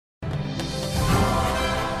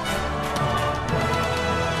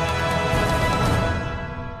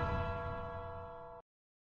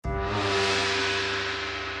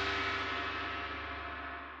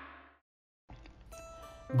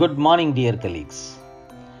Good morning, dear colleagues.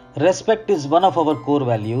 Respect is one of our core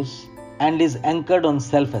values and is anchored on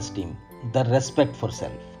self-esteem, the respect for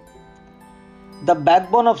self. The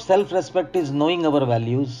backbone of self-respect is knowing our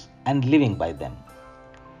values and living by them.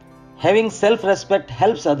 Having self-respect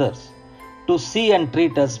helps others to see and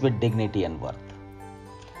treat us with dignity and worth.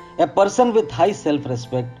 A person with high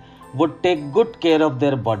self-respect would take good care of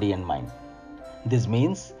their body and mind. This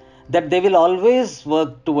means that they will always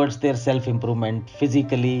work towards their self-improvement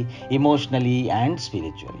physically, emotionally, and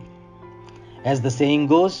spiritually. As the saying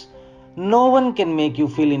goes, no one can make you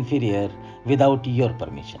feel inferior without your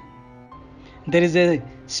permission. There is a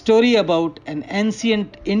story about an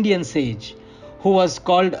ancient Indian sage who was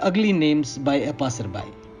called ugly names by a passerby.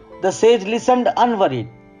 The sage listened unworried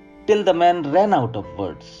till the man ran out of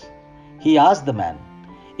words. He asked the man,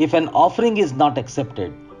 "If an offering is not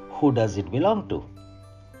accepted, who does it belong to?"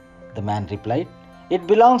 The man replied, "It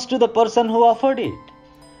belongs to the person who offered it."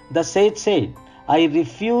 The sage said, "I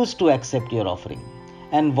refuse to accept your offering,"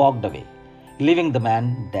 and walked away, leaving the man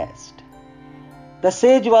dazed. The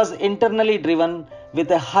sage was internally driven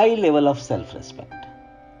with a high level of self-respect.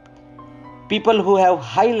 People who have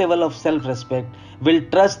high level of self-respect will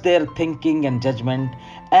trust their thinking and judgment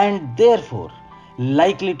and therefore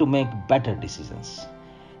likely to make better decisions.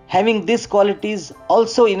 Having these qualities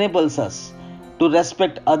also enables us to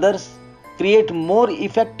respect others, create more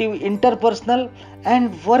effective interpersonal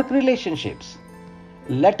and work relationships.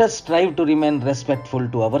 Let us strive to remain respectful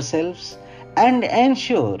to ourselves and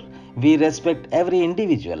ensure we respect every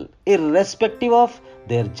individual, irrespective of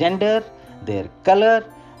their gender, their color,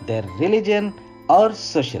 their religion, or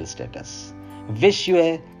social status. Wish you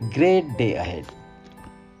a great day ahead.